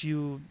 7, which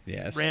you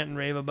rant and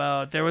rave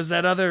about. There was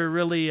that other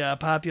really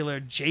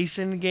popular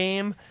Jason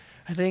game,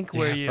 I think,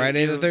 where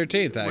Friday the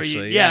 13th,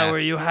 actually. Where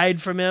you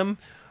hide from him.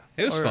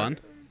 It was fun.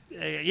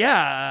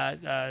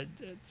 I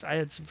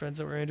had some friends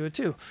that were into it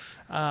too.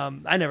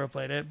 I never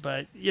played it,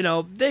 but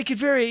they could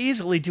very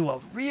easily do a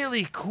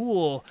really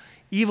cool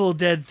Evil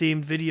Dead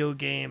themed video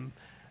game.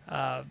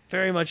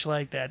 Very much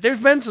like that. There's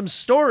been some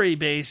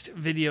story-based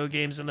video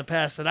games in the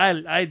past that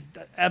I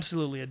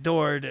absolutely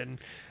adored, and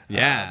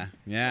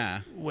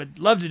would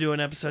love to do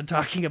an episode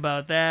talking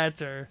about that,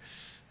 or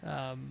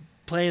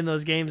playing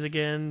those games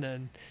again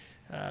and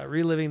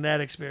reliving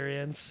that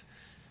experience.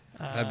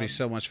 That'd be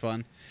so much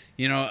fun.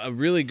 A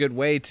really good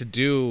way to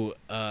do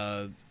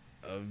a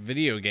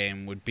video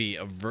game would be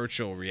a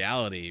virtual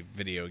reality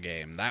video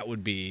game. That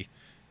would be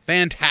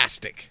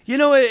fantastic.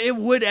 It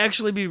would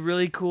actually be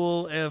really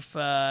cool if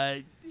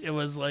it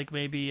was like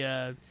maybe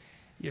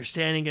you're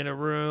standing in a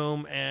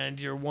room and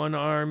your one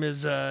arm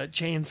is a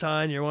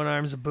chainsaw and your one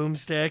arm's a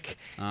boomstick,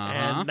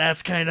 and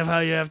that's kind of how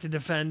you have to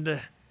fend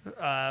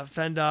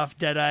off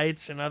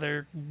deadites and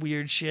other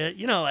weird shit.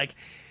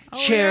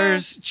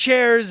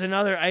 Chairs and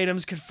other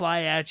items could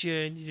fly at you,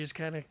 and you just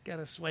kind of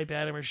gotta swipe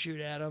at them or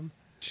shoot at them.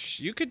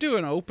 You could do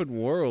an open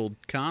world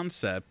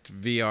concept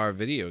VR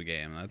video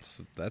game.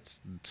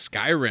 That's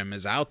Skyrim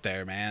is out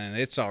there, man, and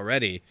it's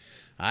already.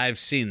 I've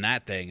seen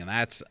that thing, and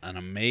that's an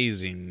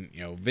amazing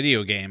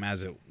video game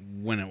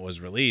when it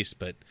was released.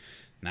 But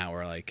now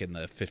we're like in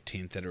the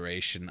 15th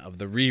iteration of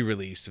the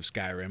re-release of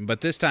Skyrim.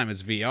 But this time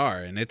it's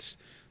VR, and it's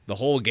the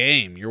whole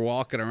game. You're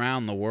walking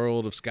around the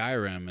world of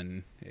Skyrim,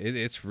 and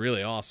it's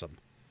really awesome.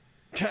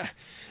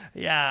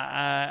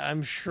 Yeah,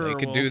 I'm sure they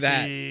could we'll do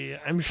that. See.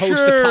 I'm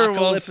sure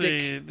we'll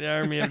see the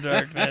Army of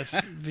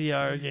Darkness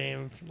VR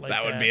game like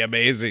that. That would be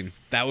amazing.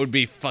 That would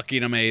be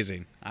fucking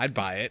amazing. I'd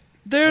buy it.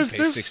 I'd pay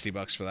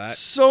 $60 for that.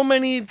 So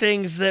many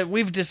things that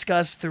we've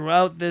discussed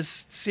throughout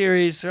this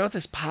series, throughout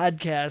this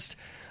podcast,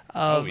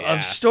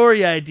 of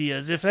story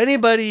ideas. If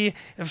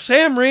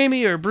Sam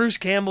Raimi or Bruce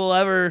Campbell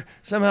ever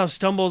somehow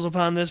stumbles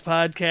upon this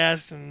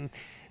podcast and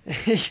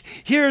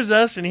hears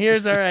us and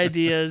hears our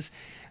ideas,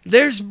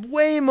 there's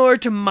way more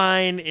to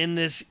mine in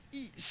this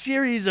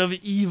series of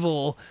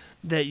evil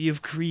that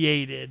you've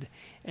created.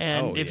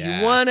 And if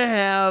you want to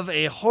have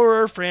a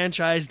horror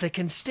franchise that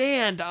can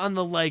stand on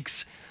the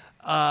likes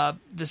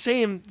the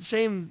same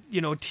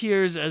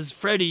tiers as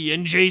Freddy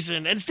and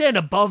Jason and stand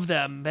above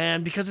them,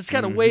 man, because it's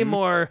got a way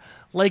more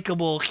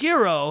likable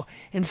hero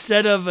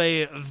instead of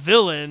a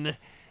villain.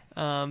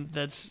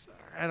 That's,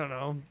 I don't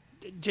know,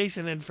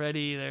 Jason and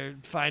Freddy, they're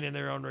fine in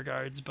their own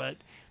regards, but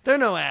they're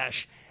no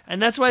Ash,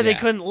 and that's why they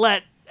couldn't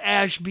let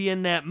Ash be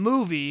in that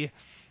movie.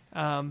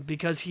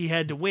 Because he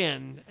had to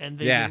win, and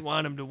they didn't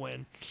want him to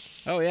win.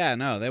 Oh, yeah,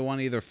 no. They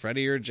want either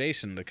Freddy or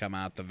Jason to come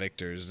out the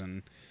victors,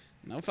 and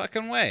no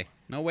fucking way.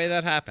 No way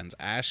that happens.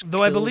 Ash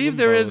Though I kills believe them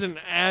there both. is an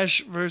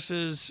Ash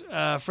versus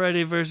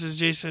Freddy versus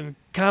Jason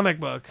comic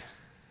book.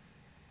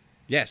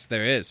 Yes,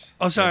 there is.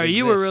 Oh, sorry. It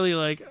You were exists. really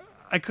like,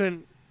 I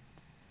couldn't.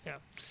 Yeah.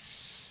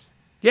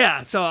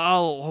 Yeah, so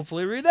I'll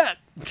hopefully read that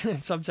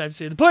sometime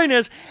soon. The point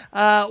is,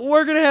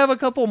 we're going to have a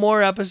couple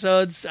more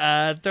episodes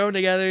thrown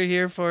together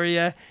here for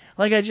you.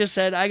 Like I just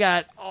said, I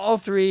got all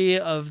 3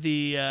 of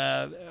the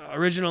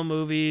original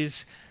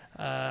movies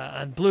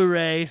on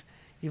Blu-ray,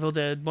 Evil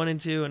Dead 1 and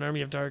 2 and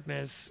Army of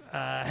Darkness.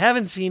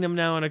 Haven't seen them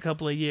now in a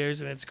couple of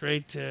years, and it's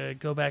great to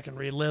go back and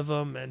relive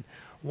them. And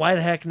why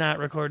the heck not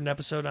record an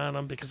episode on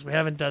them, because we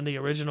haven't done the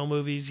original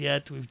movies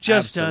yet. We've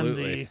just done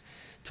the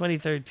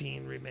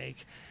 2013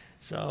 remake.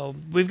 So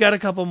we've got a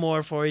couple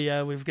more for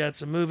you. We've got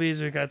some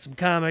movies, we've got some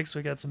comics,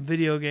 we've got some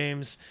video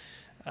games.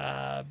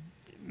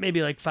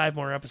 Maybe like 5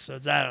 more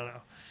episodes. I don't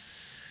know.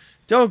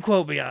 Don't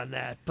quote me on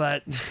that,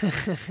 but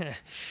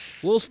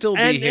We'll still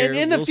be here. And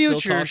in the We'll still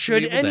future, talk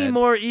should Evil any Dead.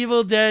 more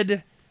Evil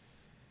Dead...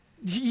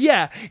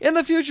 Yeah, in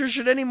the future,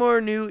 should any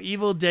more new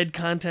Evil Dead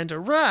content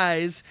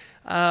arise,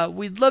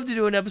 we'd love to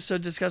do an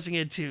episode discussing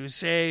it too.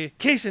 Say,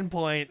 case in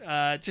point,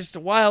 just a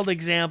wild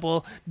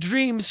example,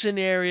 dream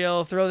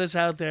scenario, throw this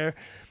out there.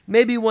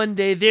 Maybe one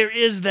day there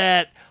is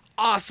that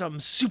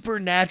awesome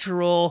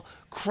supernatural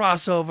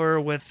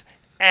crossover with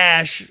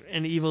Ash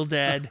and Evil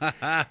Dead,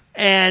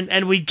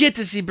 and we get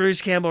to see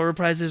Bruce Campbell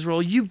reprise his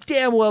role. You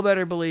damn well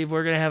better believe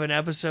we're going to have an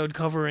episode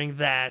covering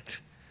that.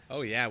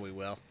 Oh, yeah, we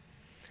will.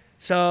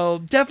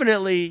 So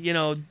definitely,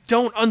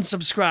 don't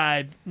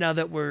unsubscribe now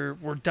that we're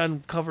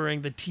done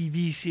covering the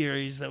TV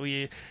series that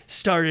we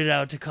started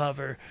out to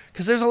cover,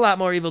 because there's a lot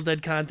more Evil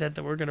Dead content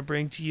that we're going to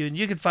bring to you, and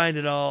you can find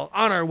it all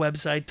on our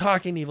website,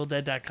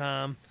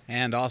 talkingevildead.com.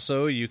 And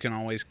also, you can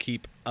always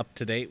keep up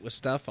to date with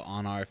stuff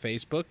on our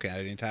Facebook.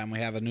 Anytime we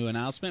have a new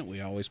announcement,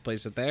 we always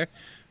place it there.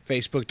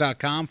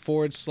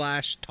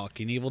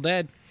 Facebook.com/Talking Evil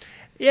Dead.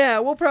 Yeah,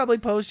 we'll probably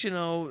post,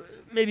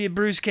 maybe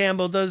Bruce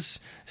Campbell does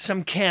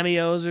some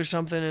cameos or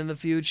something in the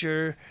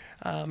future,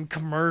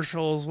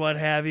 commercials, what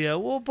have you.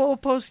 We'll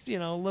post,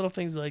 little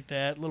things like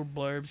that, little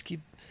blurbs. Keep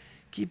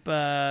you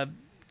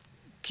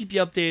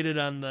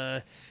updated on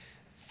the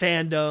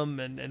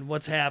fandom and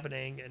what's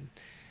happening. And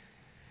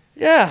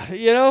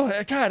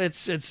yeah, God,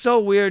 it's so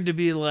weird to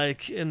be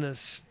like in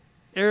this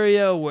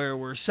area where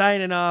we're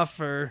signing off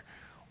for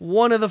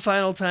one of the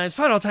final time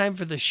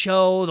for the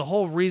show, the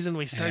whole reason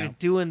we started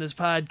doing this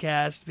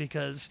podcast,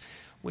 because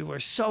we were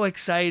so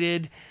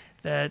excited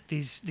that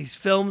these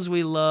films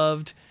we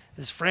loved,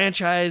 this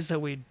franchise that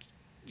we,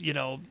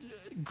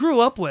 grew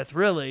up with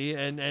really,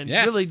 and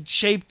really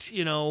shaped,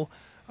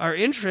 our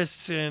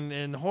interests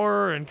in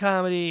horror and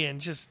comedy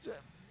and just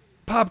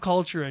pop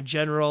culture in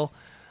general.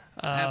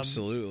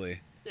 Absolutely.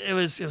 It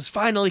was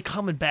finally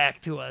coming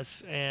back to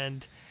us,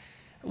 and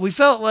we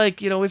felt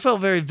like, we felt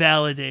very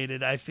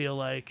validated, I feel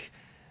like,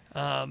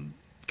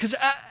 because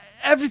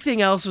everything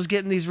else was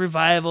getting these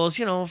revivals,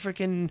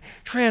 freaking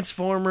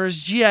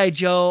Transformers, G.I.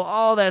 Joe,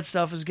 all that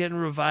stuff was getting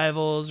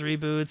revivals,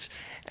 reboots,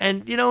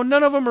 and,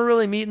 none of them are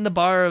really meeting the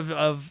bar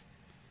of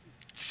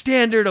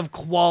standard of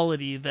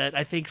quality that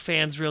I think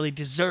fans really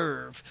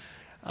deserve.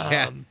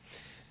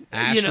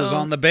 Ash was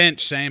on the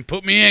bench saying,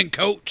 "Put me in,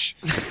 coach."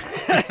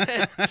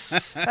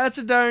 That's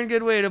a darn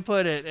good way to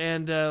put it,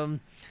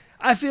 and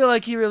I feel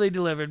like he really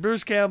delivered.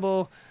 Bruce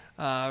Campbell,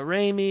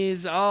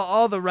 Raimi's,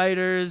 all the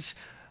writers,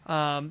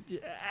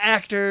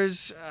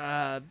 actors,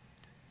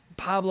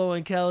 Pablo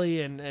and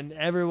Kelly, and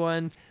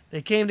everyone.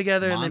 They came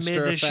together and they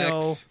made this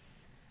show.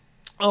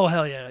 Oh,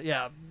 hell yeah.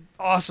 Yeah.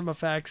 Awesome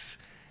effects.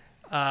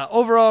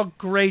 Overall,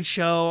 great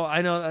show.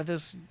 I know that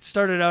this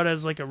started out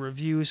as like a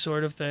review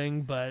sort of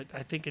thing, but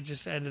I think it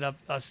just ended up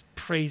us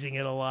praising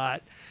it a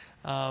lot.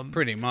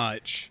 Pretty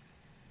much.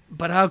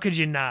 But how could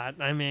you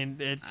not? I mean,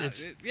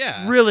 it's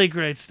yeah, really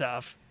great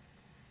stuff.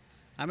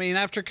 I mean,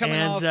 after coming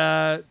And, off,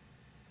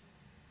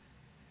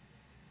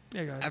 yeah,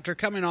 go ahead. after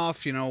coming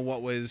off,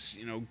 what was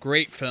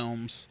great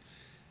films,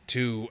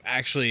 to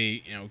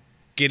actually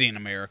getting a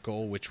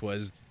miracle, which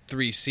was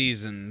 3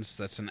 seasons.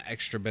 That's an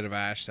extra bit of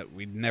Ash that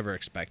we'd never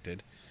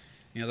expected.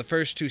 The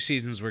first 2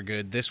 seasons were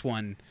good. This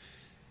one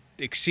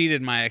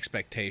exceeded my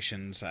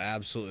expectations. I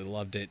absolutely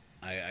loved it.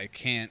 I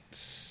can't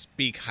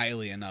speak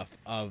highly enough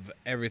of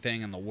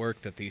everything and the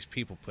work that these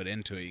people put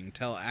into it. You can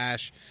tell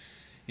Ash,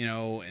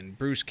 and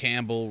Bruce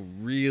Campbell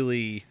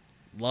really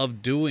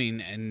loved doing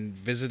and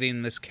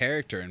visiting this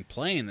character and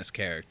playing this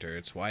character.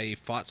 It's why he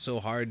fought so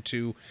hard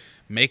to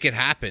make it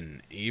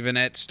happen, even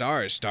at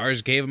Starz.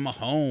 Starz gave him a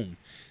home.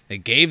 They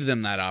gave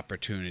them that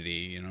opportunity.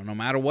 You know, no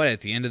matter what,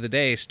 at the end of the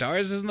day,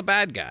 Stars isn't the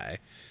bad guy.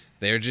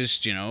 They're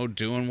just, you know,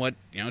 doing what,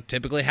 you know,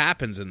 typically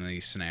happens in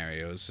these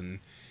scenarios. And,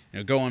 you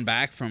know, going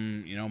back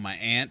from, you know, my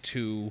aunt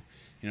who,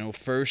 you know,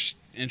 first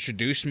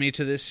introduced me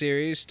to this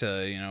series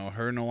to, you know,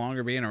 her no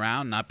longer being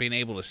around, not being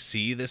able to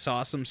see this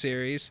awesome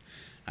series,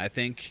 I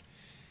think,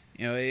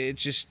 you know,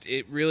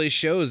 it really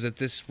shows that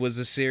this was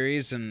a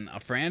series and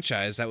a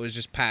franchise that was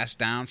just passed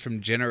down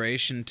from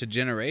generation to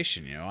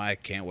generation. You know, I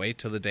can't wait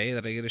till the day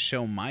that I get to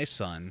show my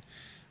son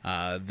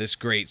this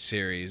great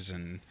series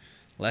and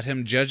let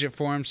him judge it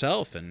for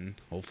himself, and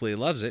hopefully he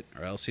loves it,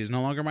 or else he's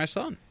no longer my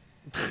son.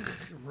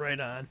 Right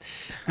on.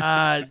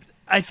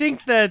 I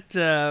think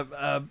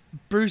that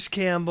Bruce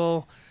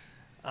Campbell,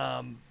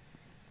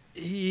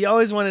 he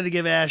always wanted to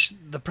give Ash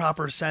the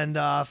proper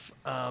send-off.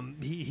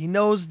 He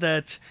knows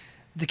that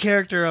the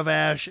character of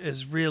Ash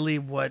is really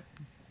what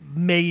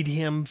made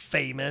him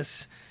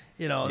famous.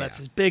 You know, that's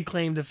his big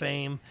claim to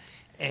fame.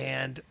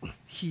 And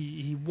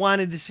he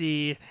wanted to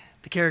see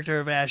the character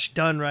of Ash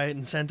done right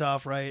and sent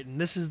off right.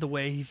 And this is the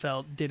way he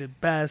felt did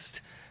it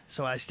best.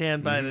 So I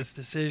stand by this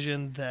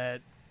decision that,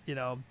 you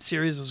know,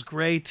 series was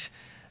great.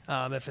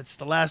 If it's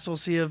the last we'll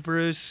see of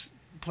Bruce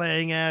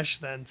playing Ash,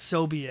 then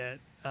so be it.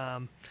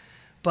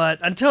 But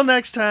until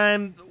next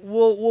time,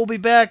 we'll be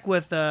back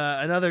with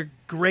another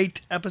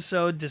great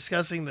episode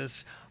discussing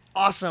this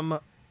awesome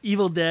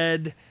Evil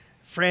Dead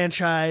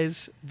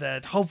franchise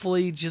that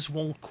hopefully just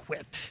won't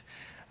quit.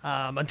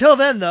 Until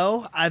then,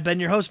 though, I've been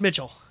your host,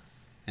 Mitchell.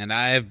 And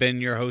I have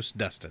been your host,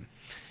 Dustin.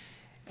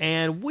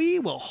 And we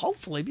will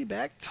hopefully be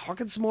back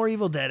talking some more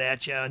Evil Dead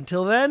at you.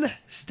 Until then,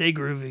 stay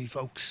groovy,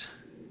 folks.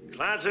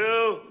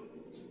 Klaatu,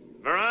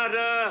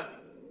 Miranda.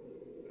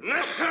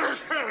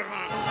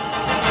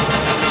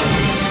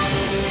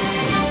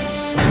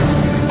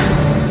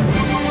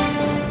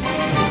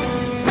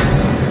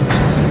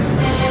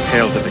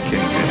 Hail to the Kingpin.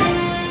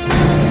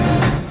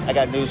 I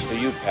got news for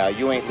you, pal.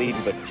 You ain't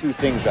leading but two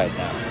things right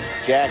now.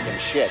 Jack and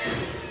shit.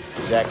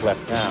 Jack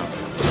left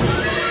town.